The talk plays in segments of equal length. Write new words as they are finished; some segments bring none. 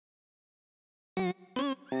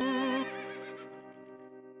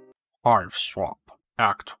Hiveswap,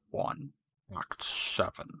 Act 1, Act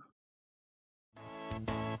 7.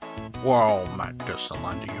 Well, met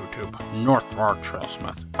Disneyland YouTube, Northward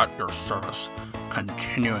Trailsmith at your service,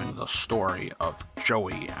 continuing the story of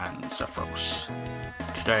Joey and Xefros.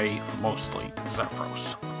 Today, mostly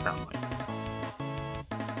Xefros, apparently.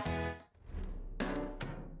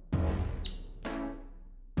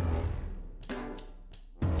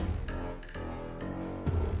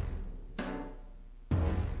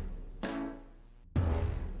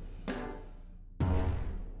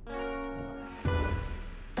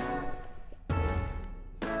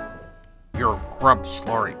 Your grub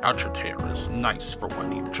slurry agitator is nice for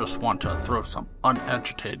when you just want to throw some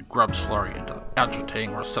unagitated grub slurry into the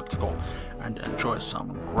agitating receptacle and enjoy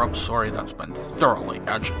some grub slurry that's been thoroughly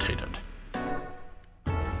agitated.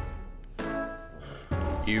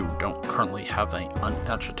 You don't currently have any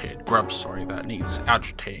unagitated grub slurry that needs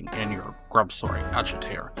agitating in your grub slurry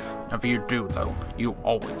agitator. If you do though, you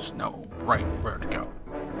always know right where to go.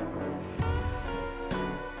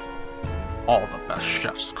 All the best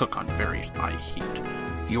chefs cook on very high heat.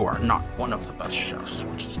 You are not one of the best chefs,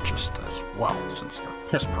 which is just as well, since your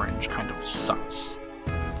crisp range kind of sucks.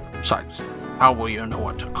 Besides, how will you know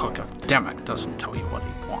what to cook if Dammek doesn't tell you what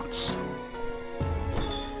he wants?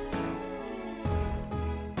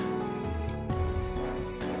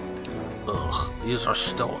 Ugh, these are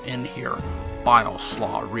still in here. Bile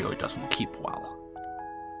slaw really doesn't keep well.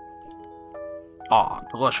 Ah,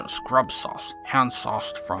 delicious grub sauce,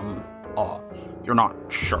 hand-sauced from... you're not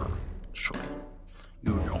sure, actually.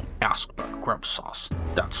 You don't ask about grub sauce.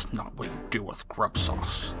 That's not what you do with grub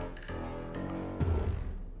sauce.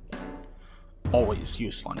 Always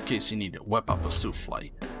useful in case you need to whip up a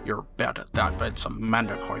souffle. You're bad at that, but it's a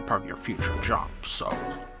mandatory part of your future job, so...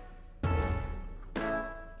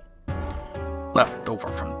 Left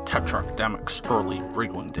over from Tetrarch Dammek's early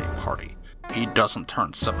Wriggling Day party. He doesn't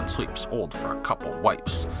turn 7 sleeps old for a couple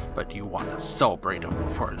wipes, but you want to celebrate him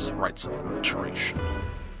for his rites of maturation.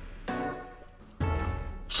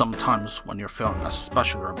 Sometimes when you're feeling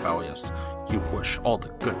especially rebellious, you wish all the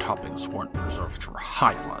good toppings weren't reserved for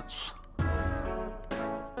high bloods.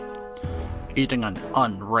 Eating an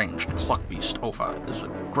unranged cluckbeast ova is a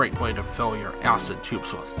great way to fill your acid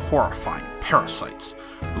tubes with horrifying parasites,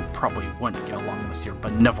 who probably wouldn't get along with your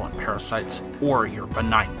benevolent parasites or your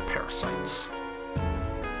benign parasites.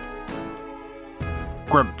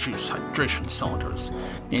 Grub juice hydration cylinders.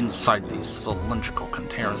 Inside these cylindrical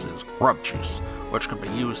containers is grub juice, which can be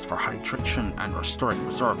used for hydration and restoring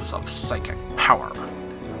reserves of psychic power.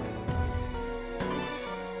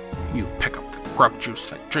 You pick up the grub juice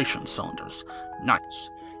hydration cylinders. Nice.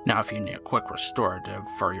 Now if you need a quick restorative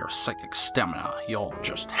for your psychic stamina, you'll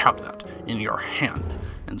just have that in your hand,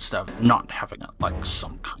 instead of not having it like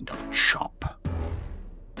some kind of chump.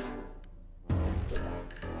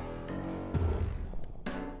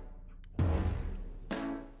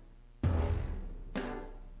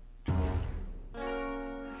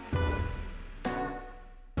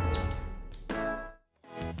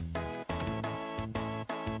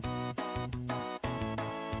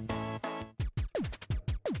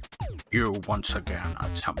 You once again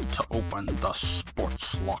attempt to open the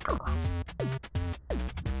sports locker.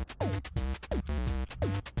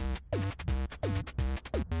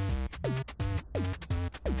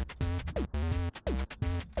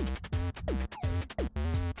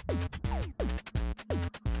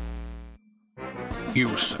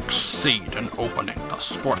 You succeed in opening the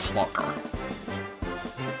sports locker.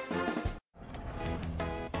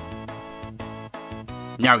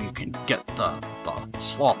 Now you can get the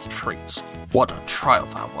sloth treats. What a trial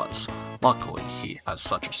that was. Luckily, he has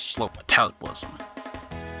such a slow metabolism.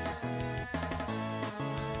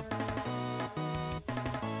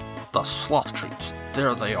 The sloth treats,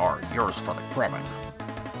 there they are, yours for the grabbing.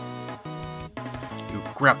 You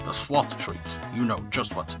grab the sloth treats, you know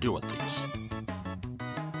just what to do with these.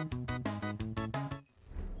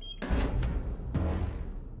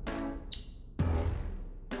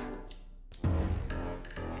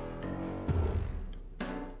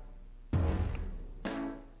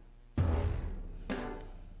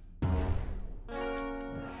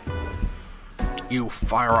 You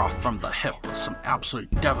fire off from the hip with some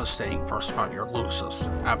absolutely devastating verse about your Lucis,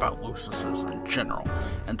 about Lucises in general,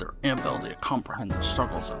 and their inability to comprehend the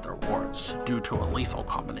struggles of their wards, due to a lethal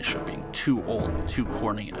combination being too old, too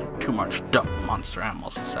corny, and too much dumb monster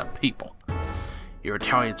animals instead of people. Your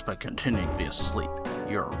Italian's been continuing to be asleep.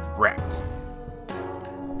 You're wrecked.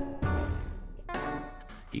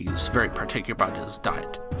 He's very particular about his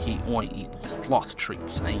diet. He only eats sloth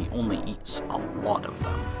treats, and he only eats a lot of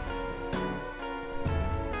them.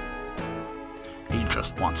 He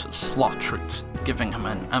just wants his sloth treats. Giving him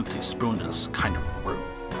an empty spoon is kind of rude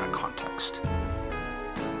in that context.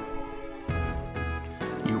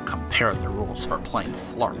 You compare the rules for playing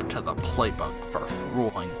Flarp to the playbook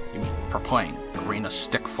for playing Arena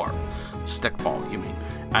Stickball, you mean,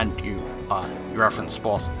 and you reference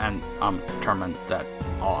both and determine that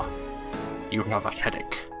you have a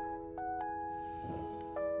headache.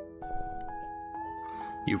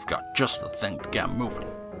 You've got just the thing to get moving.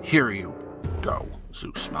 Here you go,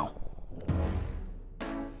 Zoosmell.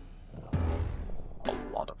 A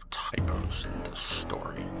lot of typos in this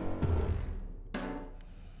story.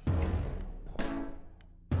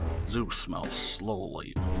 Zoosmell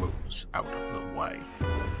slowly moves out of the way.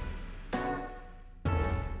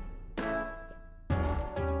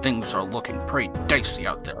 Things are looking pretty dicey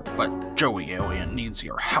out there, but Joey Alien needs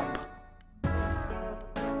your help.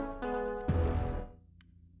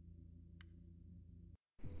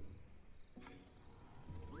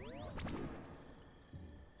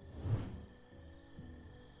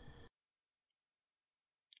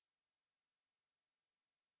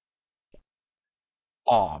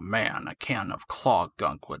 Aw man, a can of claw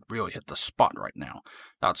gunk would really hit the spot right now.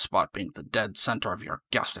 That spot being the dead center of your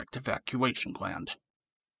gastric evacuation gland.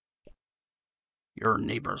 Your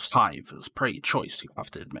neighbor's hive is pretty choice, you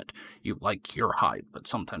have to admit. You like your hive, but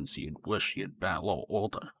sometimes you'd wish you'd been a little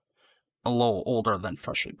older. A little older than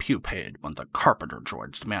freshly pupated when the carpenter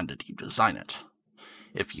droids demanded you design it.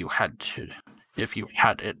 If you had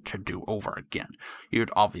it to do over again,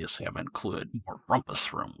 you'd obviously have included more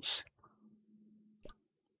rumpus rooms.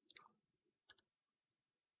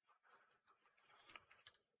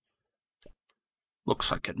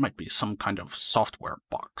 Looks like it might be some kind of software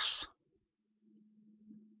box.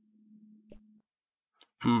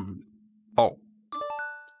 Oh.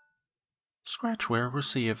 Scratchware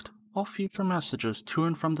received. All future messages to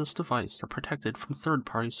and from this device are protected from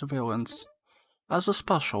third-party surveillance. As a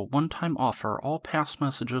special one-time offer, all past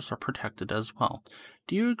messages are protected as well.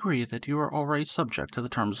 Do you agree that you are already subject to the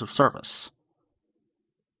terms of service?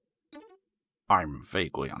 I'm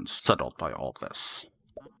vaguely unsettled by all this.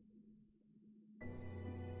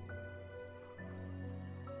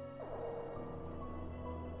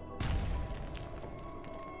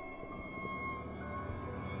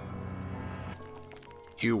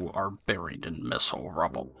 You are buried in missile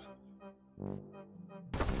rubble.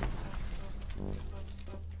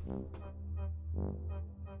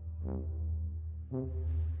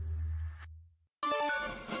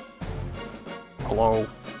 Hello?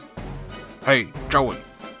 Hey, Joey.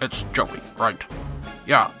 It's Joey, right?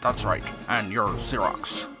 Yeah, that's right. And you're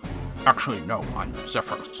Xerox. Actually, no, I'm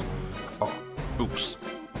Xefros. Oh, oops.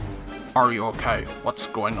 Are you okay? What's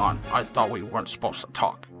going on? I thought we weren't supposed to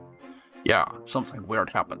talk. Yeah, something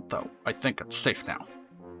weird happened, though. I think it's safe now.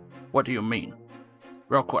 What do you mean?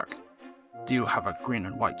 Real quick, do you have a green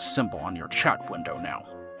and white symbol on your chat window now?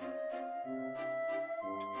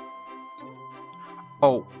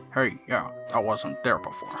 Oh, hey, yeah, that wasn't there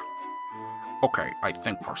before. Okay, I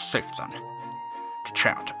think we're safe then. To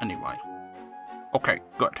chat, anyway. Okay,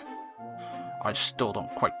 good. I still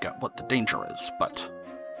don't quite get what the danger is, but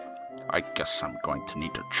I guess I'm going to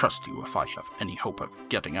need to trust you if I have any hope of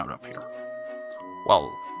getting out of here.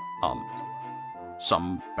 Well,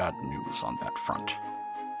 some bad news on that front.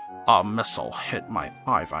 A missile hit my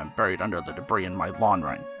hive. I'm buried under the debris in my lawn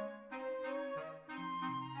ring.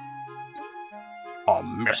 A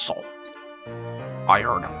missile? I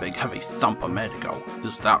heard a big heavy thump a minute ago.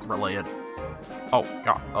 Is that related? Oh,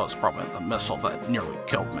 yeah, that was probably the missile that nearly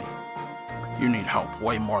killed me. You need help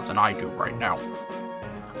way more than I do right now.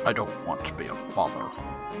 I don't want to be a bother.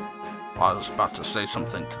 I was about to say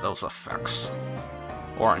something to those effects.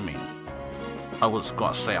 I was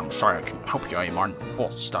gonna say I'm sorry I can't help you anymore, and we're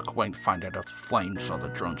both stuck waiting to find out if the flames or the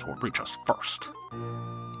drones will reach us first.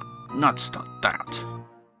 Nuts to that.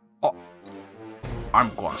 Oh,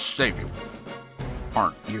 I'm gonna save you.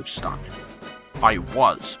 Aren't you stuck? I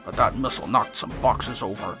was, but that missile knocked some boxes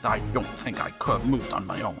over that I don't think I could have moved on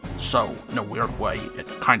my own, so in a weird way, it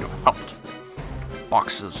kind of helped.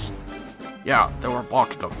 Boxes. Yeah, they were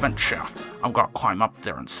blocking a vent shaft. I'm gonna climb up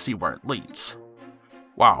there and see where it leads.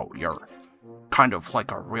 Wow, you're kind of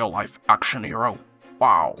like a real-life action hero.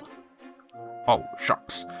 Wow. Oh,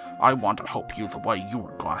 shucks. I want to help you the way you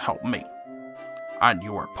were gonna help me. And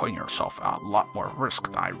you were putting yourself at a lot more risk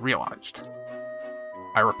than I realized.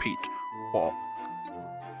 I repeat, well,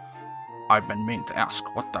 I've been meaning to ask,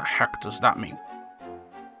 what the heck does that mean?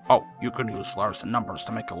 Oh, you can use letters and numbers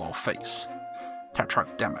to make a little face.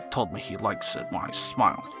 Tetrarch Dammek told me he likes it when I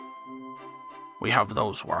smile. We have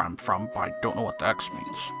those where I'm from, but I don't know what the X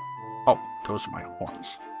means. Oh, those are my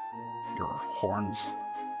horns. your horns?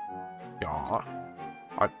 Yeah,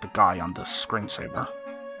 the guy on this screensaver.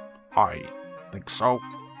 I think so.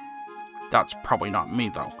 That's probably not me,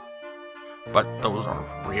 though. But those are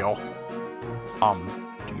real.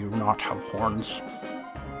 Do you not have horns?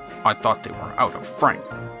 I thought they were out of frame.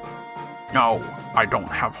 No, I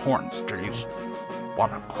don't have horns, jeez.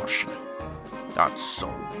 What a question. That's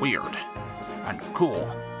so weird. And cool.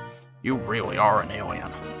 You really are an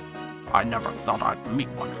alien. I never thought I'd meet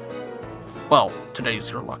one. Well, today's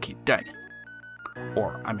your lucky day.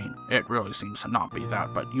 Or, I mean, it really seems to not be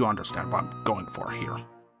that, but you understand what I'm going for here.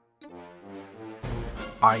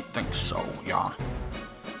 I think so, yeah.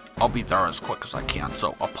 I'll be there as quick as I can,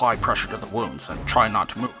 so apply pressure to the wounds and try not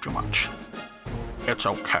to move too much. It's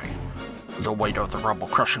okay. The weight of the rubble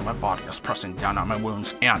crushing my body is pressing down on my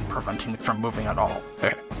wounds and preventing me from moving at all.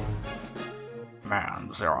 Man,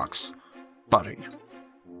 Xerox. Buddy,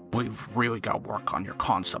 we've really got to work on your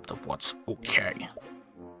concept of what's okay.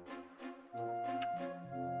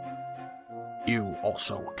 You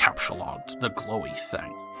also capture-logged the glowy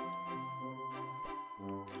thing.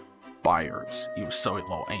 Buyers, you silly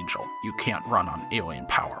little angel, you can't run on alien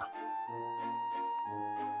power.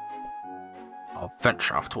 A vent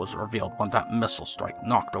shaft was revealed when that missile strike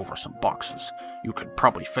knocked over some boxes. You could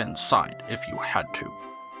probably fit inside if you had to.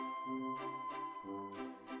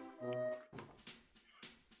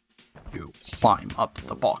 You climb up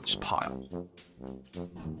the box pile.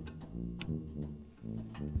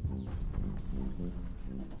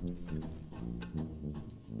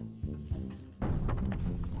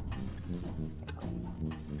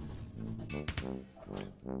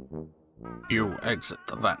 You exit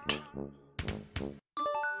the vent.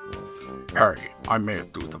 Hey, I made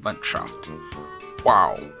it through the vent shaft.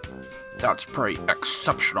 Wow, that's pretty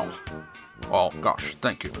exceptional. Well, gosh,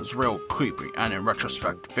 thank you. It was real creepy and in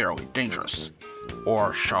retrospect fairly dangerous.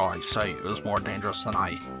 Or shall I say it was more dangerous than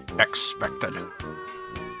I expected.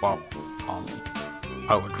 Well,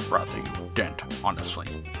 I would rather you didn't, honestly.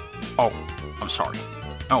 Oh, I'm sorry.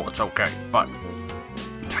 No, it's okay, but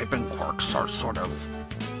typing quirks are sort of...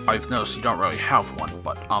 I've noticed you don't really have one,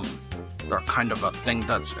 but, they're kind of a thing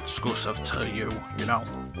that's exclusive to you, you know?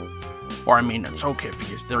 Or, I mean, it's okay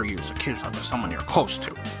if they're used occasionally by someone you're close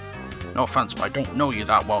to. No offense, but I don't know you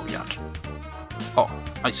that well yet. Oh,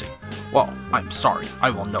 I see. Well, I'm sorry. I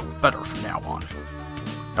will know better from now on.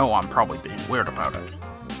 No, I'm probably being weird about it.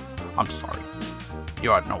 I'm sorry.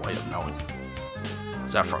 You had no way of knowing.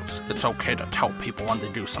 Xefros, it's okay to tell people when they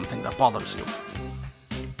do something that bothers you.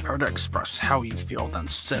 Better to express how you feel than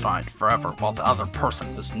sit on it forever while the other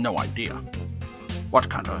person has no idea. What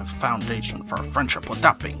kind of foundation for a friendship would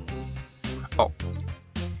that be? Oh.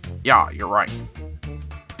 Yeah, you're right.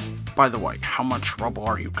 By the way, how much rubble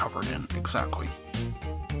are you covered in, exactly?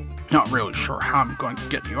 Not really sure how I'm going to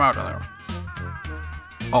get you out of there.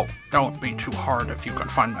 Oh, that won't be too hard if you can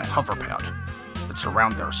find my hover pad. It's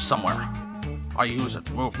around there somewhere. I use it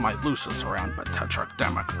to move my Lucis around, but Tetrarch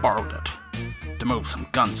Dammek borrowed it. To move some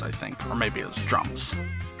guns, I think, or maybe his drums.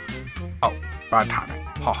 Oh, bad timing.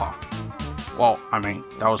 Haha. Well, I mean,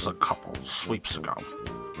 that was a couple sweeps ago.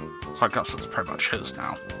 So I guess it's pretty much his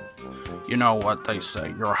now. You know what they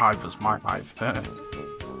say, your hive is my hive.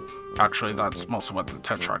 Actually, that's mostly what the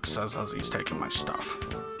Tetrarch says as he's taking my stuff.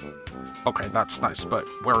 Okay, that's nice, but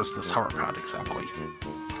where is this hover pad exactly?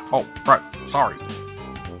 Oh, right, sorry.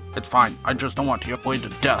 It's fine, I just don't want to get bleed to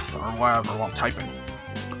death or whatever while typing.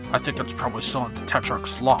 I think it's probably still in the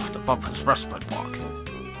Tetrarch's loft above his respite block.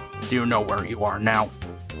 Do you know where you are now?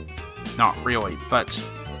 Not really, but...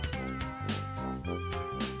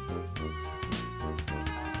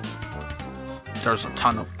 There's a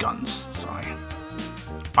ton of guns, so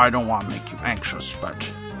I don't want to make you anxious,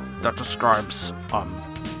 but that describes,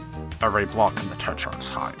 every block in the Tetrarch's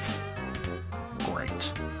hive.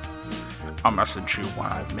 Great. I'll message you when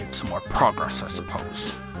I've made some more progress, I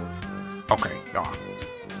suppose. Okay, yeah.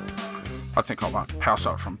 I think I'll about to pass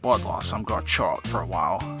out from blood loss. I'm gonna chill out for a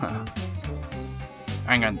while.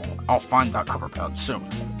 Hang in, I'll find that hover pad soon.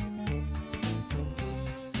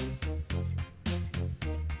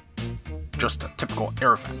 Just a typical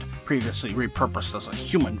air vent, previously repurposed as a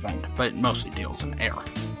human vent, but it mostly deals in air.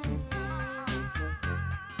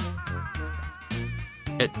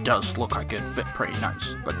 It does look like it fit pretty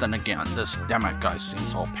nice, but then again, this Dammek guy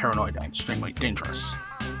seems all paranoid and extremely dangerous.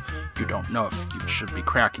 You don't know if you should be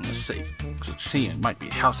cracking the safe, because its seeing might be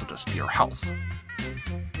hazardous to your health.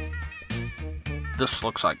 This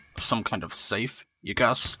looks like some kind of safe, you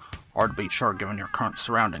guess? Hard to be sure given your current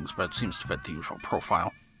surroundings, but it seems to fit the usual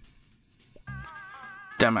profile.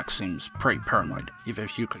 Dammek seems pretty paranoid. Even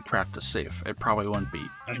if you could crack the safe, it probably wouldn't be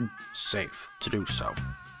safe to do so.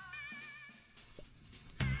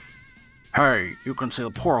 Hey, you can see the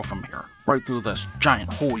portal from here, right through this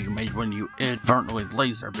giant hole you made when you inadvertently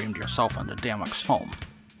laser beamed yourself into Dammek's home.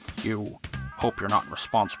 You hope you're not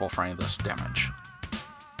responsible for any of this damage.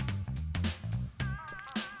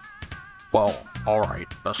 Well, alright,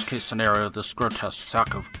 best case scenario, this grotesque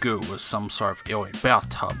sack of goo is some sort of alien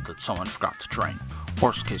bathtub that someone forgot to drain.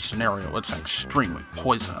 Worst case scenario, it's an extremely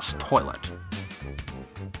poisonous toilet.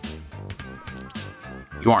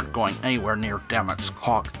 You aren't going anywhere near Dammek's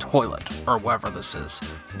clogged toilet, or whatever this is.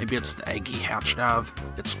 Maybe it's the egg he hatched out of.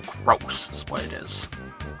 It's gross, is what it is.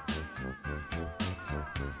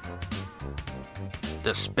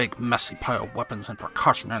 This big messy pile of weapons and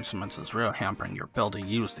percussion instruments is really hampering your ability to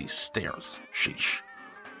use these stairs. Sheesh.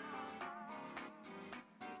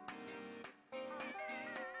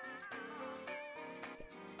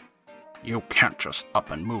 You can't just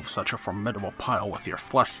up and move such a formidable pile with your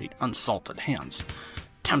fleshy, unsalted hands.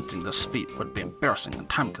 Attempting this feat would be embarrassing and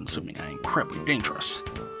time-consuming and incredibly dangerous.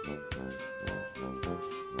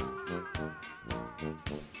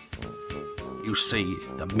 You see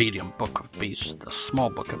the medium book of beasts, the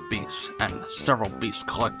small book of beasts, and several beasts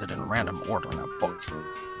collected in random order in a book.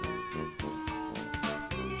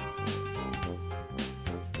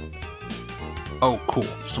 Oh cool,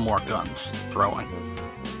 some more guns. Throwing.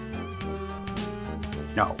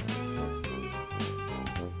 No.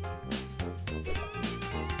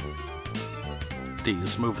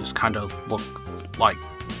 These movies kind of look like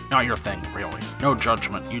not your thing, really. No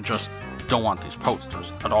judgment, you just don't want these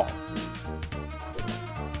posters at all.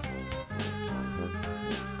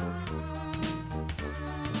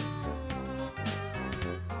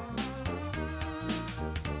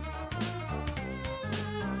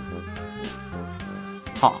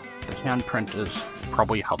 Huh, the handprint is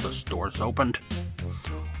probably how this door is opened.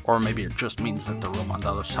 Or maybe it just means that the room on the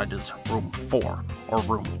other side is room 4, or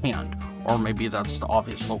room hand, or maybe that's the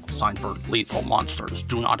obvious local sign for lethal monsters,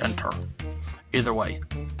 do not enter. Either way,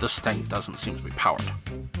 this thing doesn't seem to be powered.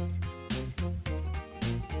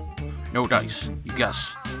 No dice, you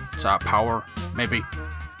guess. Is that power? Maybe?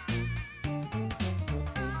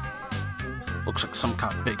 Looks like some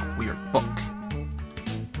kind of big, weird book.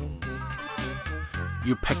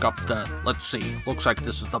 You pick up the, let's see, looks like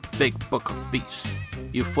this is the big book of beasts.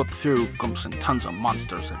 You flip through, glimpsing tons of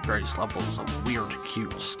monsters at various levels of weird,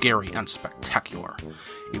 cute, scary, and spectacular.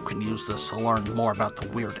 You can use this to learn more about the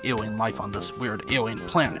weird alien life on this weird alien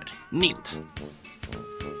planet. Neat!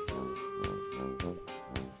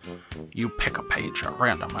 You pick a page at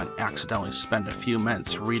random and accidentally spend a few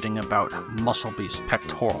minutes reading about Muscle Beast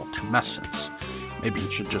pectoral tumescence. Maybe you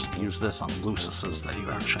should just use this on Lucises that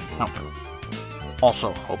you actually encounter.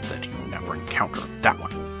 Also hope that you never encounter that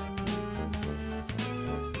one.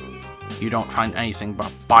 You don't find anything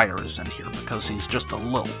but Byers in here because he's just a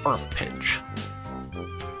little earth pidge.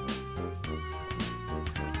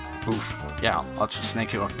 Oof, yeah, lots of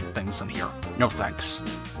snaky looking things in here. No thanks.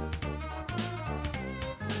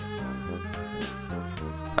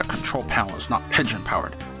 That control panel is not pigeon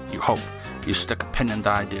powered. You hope. You stick a pin in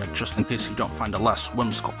the idea just in case you don't find a less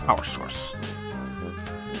whimsical power source.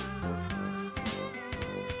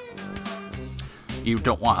 You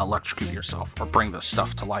don't want to electrocute yourself or bring this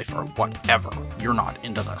stuff to life or whatever. You're not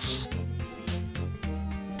into this.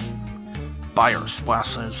 Fire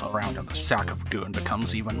splashes around in the sack of goo and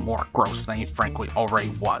becomes even more gross than he frankly already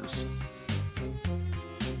was.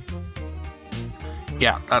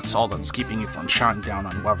 Yeah, that's all that's keeping you from shouting down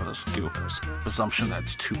on whatever this goo is. Presumption that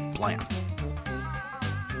it's too bland.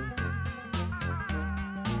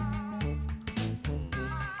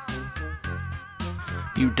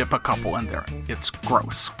 You dip a couple in there. It's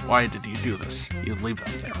gross. Why did you do this? You leave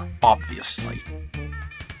them there, obviously.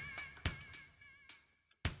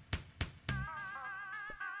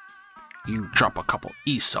 You drop a couple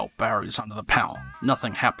E-cell batteries onto the panel.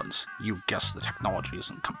 Nothing happens. You guess the technology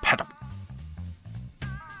isn't compatible.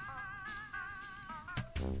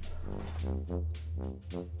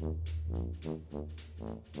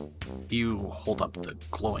 You hold up the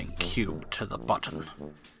glowing cube to the button.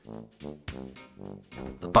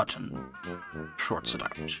 The button shorts it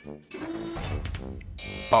out.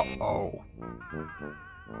 Uh-oh.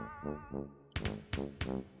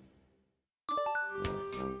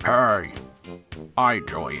 Hey! Hi,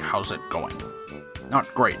 Joey. How's it going?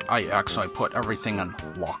 Not great. I actually put everything in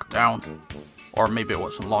lockdown. Or maybe it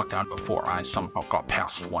wasn't locked down before, I somehow got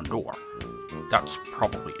past one door. That's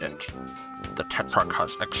probably it. The Tetrarch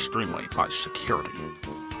has extremely high security.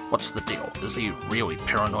 What's the deal? Is he really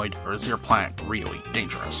paranoid, or is your planet really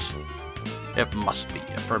dangerous? It must be,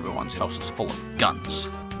 if everyone's house is full of guns.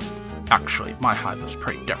 Actually, my hive is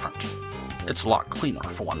pretty different. It's a lot cleaner,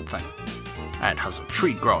 for one thing. and it has a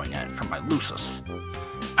tree growing in it from my Lucis.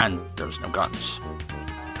 And there's no guns.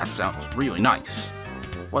 That sounds really nice.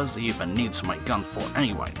 What does he even need so many guns for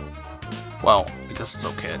anyway? Well, I guess it's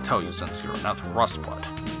okay to tell you since you're another Rustblood.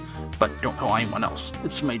 But don't tell anyone else.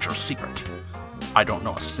 It's a major secret. I don't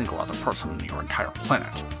know a single other person on your entire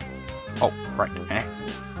planet. Oh, right, eh?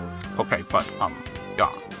 Okay, but,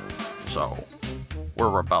 yeah. So, we're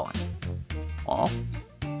rebelling. Oh?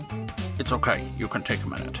 It's okay, you can take a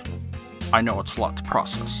minute. I know it's a lot to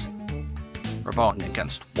process. Rebelling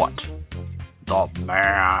against what? The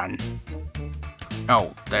man!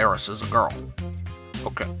 Oh, the heiress is a girl.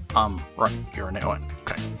 Okay, right, you're an alien.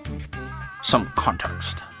 Okay. Some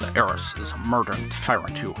context. The heiress is a murdering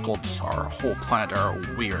tyrant who holds our whole planet at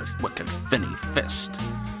a weird, wicked, finny fist.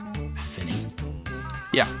 Finny?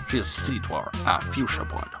 Yeah, she's a sea dweller, a fuchsia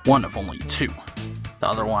blood, one of only two. The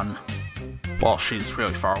other one, well, she's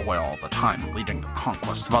really far away all the time, leading the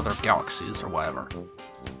conquest of other galaxies or whatever.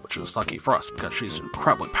 Which is lucky for us, because she's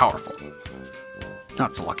incredibly powerful.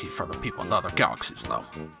 Not so lucky for the people in the other galaxies, though.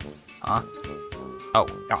 Huh? Oh,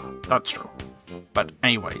 yeah, that's true. But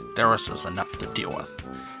anyway, Darius is enough to deal with.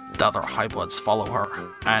 The other Highbloods follow her,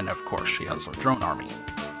 and of course she has a drone army.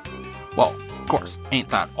 Well, of course, ain't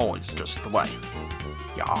that always just the way?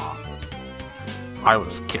 Yeah. I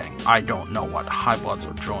was kidding. I don't know what Highbloods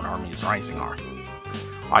or drone armies or anything are.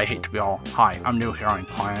 I hate to be all, hi, I'm new here on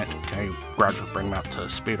planet. Can you gradually bring me up to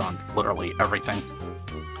speed on literally everything?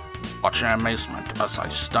 Watch in amazement as I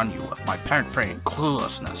stun you with my penetrating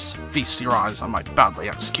cluelessness. Feast your eyes on my badly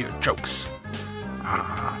executed jokes.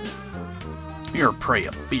 You're pretty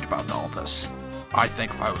upbeat about all this. I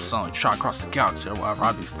think if I was suddenly shot across the galaxy or whatever,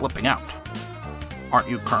 I'd be flipping out. Aren't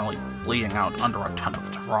you currently bleeding out under a ton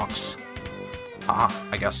of rocks?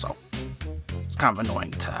 I guess so. It's kind of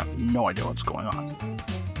annoying to have no idea what's going on.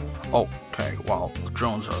 Okay, well, the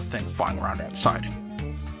drones are the things flying around outside.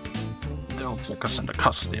 They'll take us into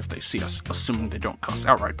custody if they see us, assuming they don't kill us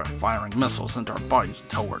outright by firing missiles into our bodies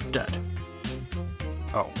until we're dead.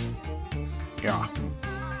 Oh. Yeah.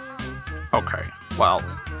 Okay, well,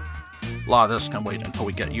 a lot of this can wait until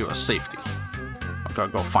we get you to safety. I'm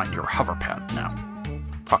gonna go find your hover pad now.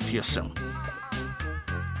 Talk to you soon.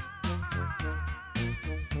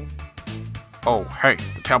 Oh, hey,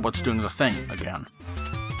 the tablet's doing the thing again.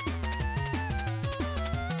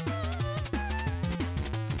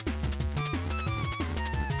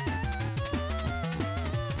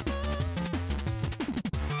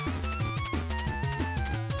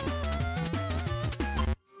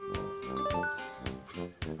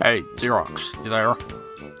 Hey, Xerox, you there?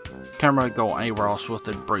 Can't really go anywhere else with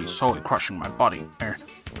the debris slowly crushing my body.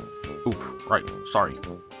 Oop, right, sorry.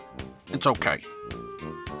 It's okay.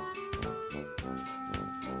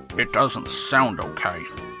 It doesn't sound okay.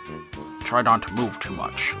 Try not to move too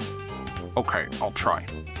much. Okay, I'll try.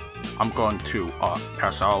 I'm going to,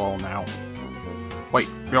 pass out a little now. Wait,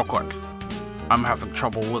 real quick. I'm having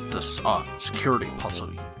trouble with this, security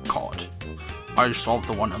puzzle, you call it. I just solved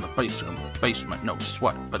the one in the basement, no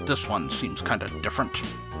sweat, but this one seems kinda different.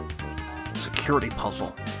 Security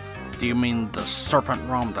puzzle. Do you mean the serpent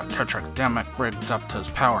realm that Tetrarch Dammek rigged up to his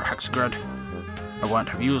power hexagrid? I wouldn't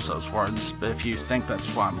have used those words, but if you think that's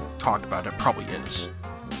what I'm talking about, it probably is.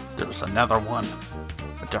 There's another one.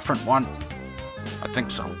 A different one? I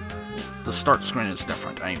think so. The start screen is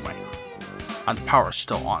different anyway. And the power's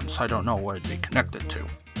still on, so I don't know what it'd be connected to.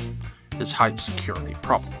 His hive security,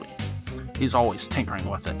 probably. He's always tinkering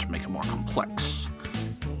with it to make it more complex.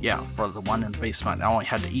 Yeah, for the one in the basement, I only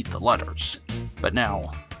had to eat the letters. But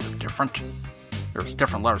now, they're different. There's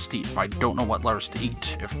different letters to eat, but I don't know what letters to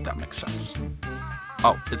eat, if that makes sense.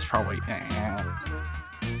 Oh, it's probably...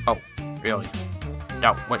 Oh, really?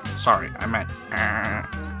 No, wait, sorry, I meant...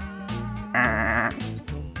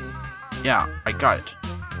 Yeah, I got it.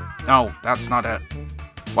 No, that's not it.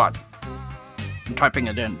 What? I'm typing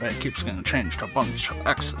it in, but it keeps getting changed to a bunch of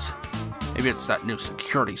X's. Maybe it's that new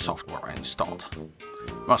security software I installed.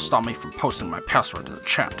 It must stop me from posting my password to the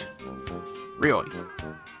chat. Really?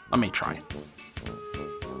 Let me try.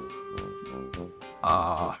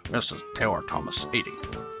 Mrs. Taylor Thomas 80.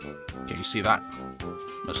 Can you see that?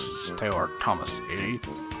 Mrs. Taylor Thomas 80?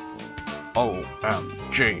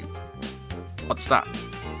 OMG. What's that?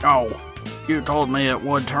 No! You told me it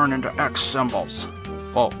would turn into X symbols.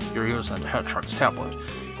 Well, you're using the Tetrarch's tablet.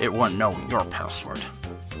 It wouldn't know your password.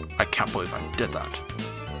 I can't believe I did that.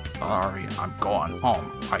 Sorry, I'm going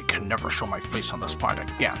home. I can never show my face on this planet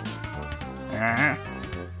again.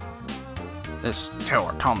 This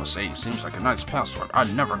Taylor Thomas 80 seems like a nice password.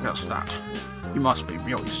 I'd never guess that. You must be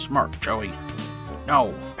really smart, Joey.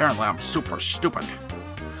 No, apparently I'm super stupid.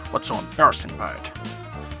 What's so embarrassing about it?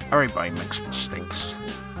 Everybody makes mistakes.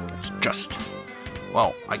 It's just...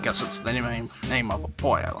 well, I guess it's the name of a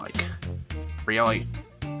boy I like. Really?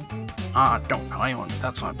 Don't know anyone.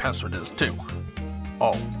 That's what my password is, too.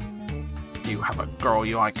 Oh. Do you have a girl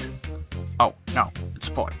you like? Oh, no. It's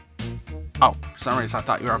a boy. Oh, for some reason I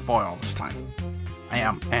thought you were a boy all this time. I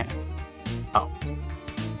am, Oh.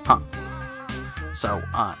 Huh. So,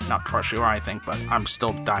 not to rush you or anything, but I'm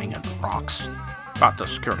still dying in the rocks. About the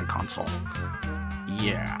security console.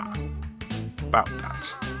 Yeah. About that.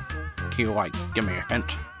 Can you, like, give me a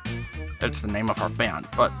hint? It's the name of our band,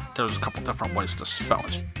 but there's a couple different ways to spell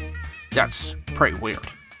it. That's pretty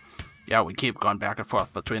weird. Yeah, we keep going back and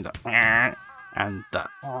forth between the and the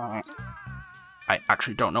I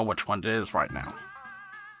actually don't know which one it is right now.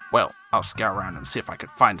 Well, I'll scout around and see if I can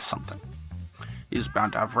find something. He's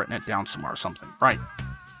bound to have written it down somewhere or something, right?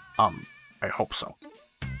 I hope so.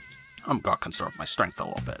 I'm gonna conserve my strength a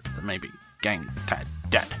little bit to maybe getting kinda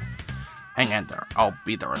dead. Hang in there, I'll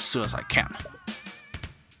be there as soon as I can.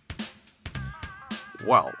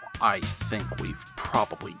 Well, I think we've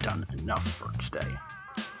probably done enough for today.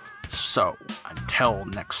 So, until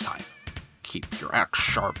next time, keep your axe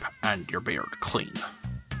sharp and your beard clean.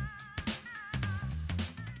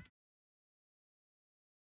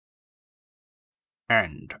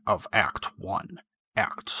 End of Act 1,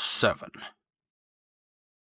 Act 7.